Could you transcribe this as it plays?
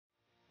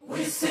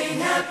sing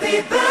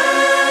happy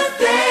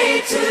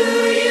birthday to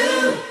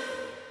you,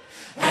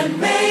 and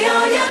may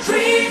all your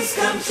dreams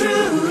come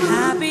true.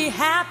 Happy,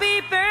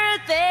 happy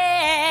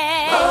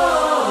birthday.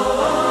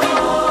 Oh,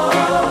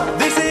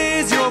 this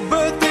is your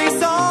birthday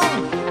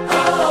song.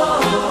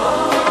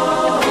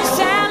 Oh,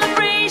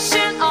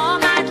 celebration all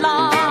night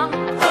long.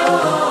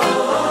 Oh,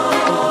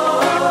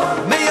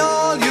 may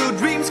all your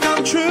dreams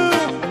come true.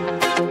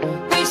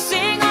 We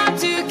sing all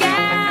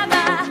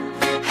together.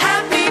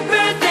 happy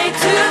birthday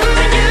to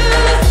you.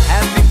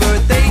 Happy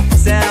birthday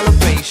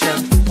celebration,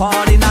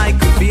 party night,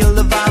 could feel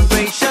the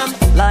vibration.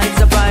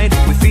 Lights are bright,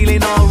 we're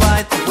feeling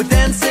alright. We're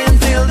dancing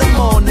till the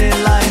morning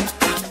light.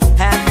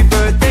 Happy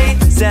birthday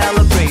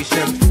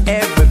celebration,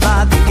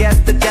 everybody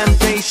get the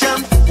temptation.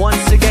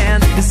 Once again,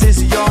 this is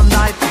your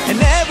night, and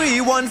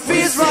everyone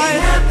feels Sing right.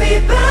 happy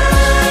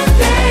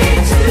birthday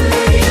to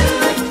you,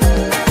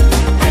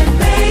 and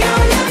may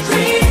all your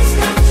dreams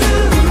come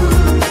true.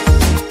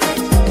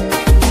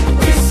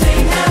 We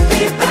sing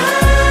happy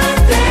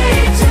birthday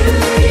to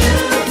you,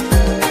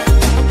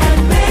 and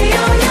may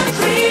all your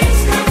dreams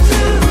come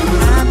true.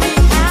 Happy,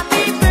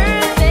 happy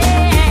birthday.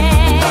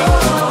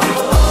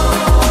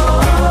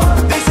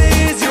 This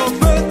is your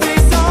birthday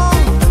song.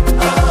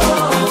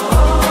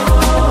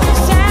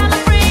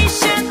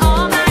 Celebration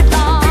all night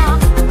long.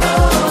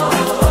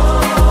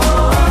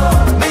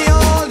 May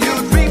all your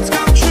dreams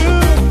come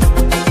true.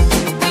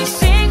 We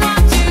sing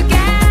all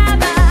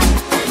together.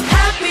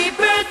 Happy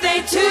birthday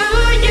to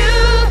you.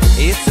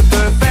 It's a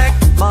perfect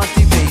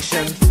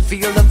motivation.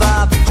 Feel the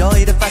vibe,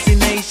 enjoy the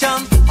fascination.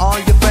 All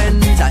your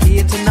friends are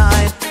here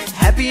tonight.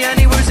 Happy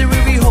anniversary,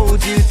 we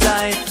hold you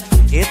tight.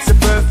 It's a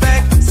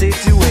perfect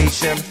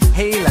situation.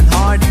 Hale and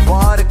Hardy,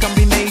 what a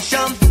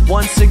combination.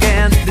 Once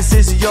again, this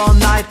is your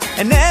night,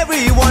 and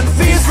everyone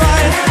feels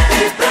right.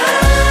 Happy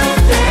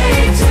birthday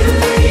to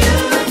you,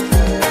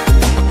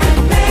 and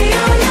may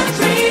all your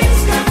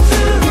dreams come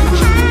true.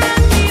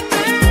 Happy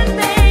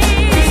birthday.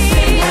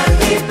 Sing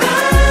happy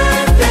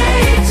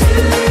birthday to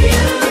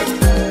you,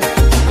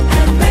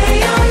 and may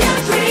all your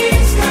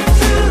dreams come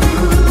true.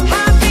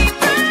 Happy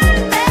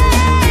birthday.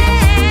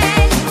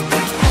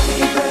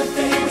 Happy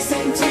birthday, we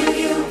sing to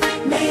you.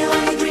 May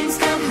all your dreams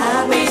come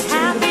always true.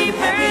 Happy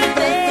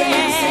birthday.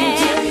 We sing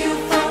to you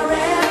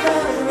forever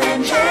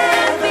and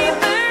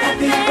ever.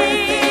 Happy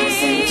birthday, we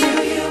sing to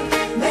you.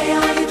 May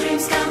all your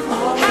dreams come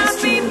always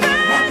Happy true.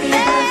 Happy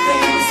birthday.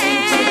 birthday, we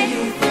sing to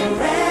you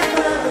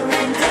forever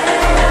and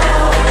ever.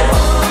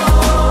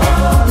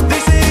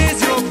 This is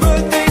your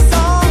birthday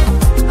song.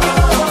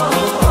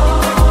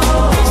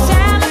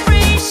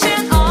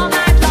 Celebration all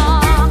night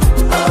long.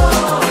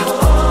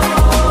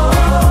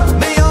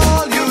 May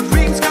all your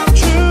dreams come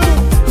true.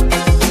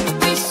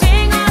 We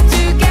sing all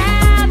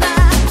together.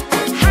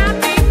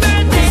 Happy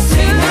birthday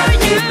to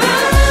you.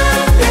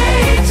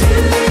 Birthday to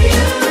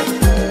you,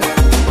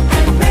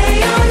 and may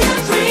all your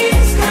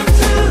dreams come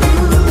true.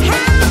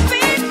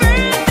 Happy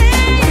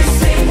birthday.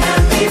 Sing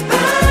happy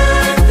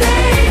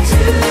birthday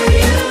to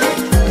you,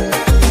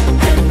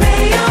 and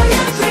may all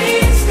your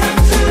dreams come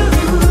true.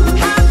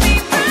 Happy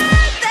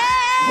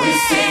birthday. We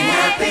sing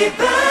happy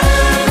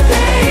birthday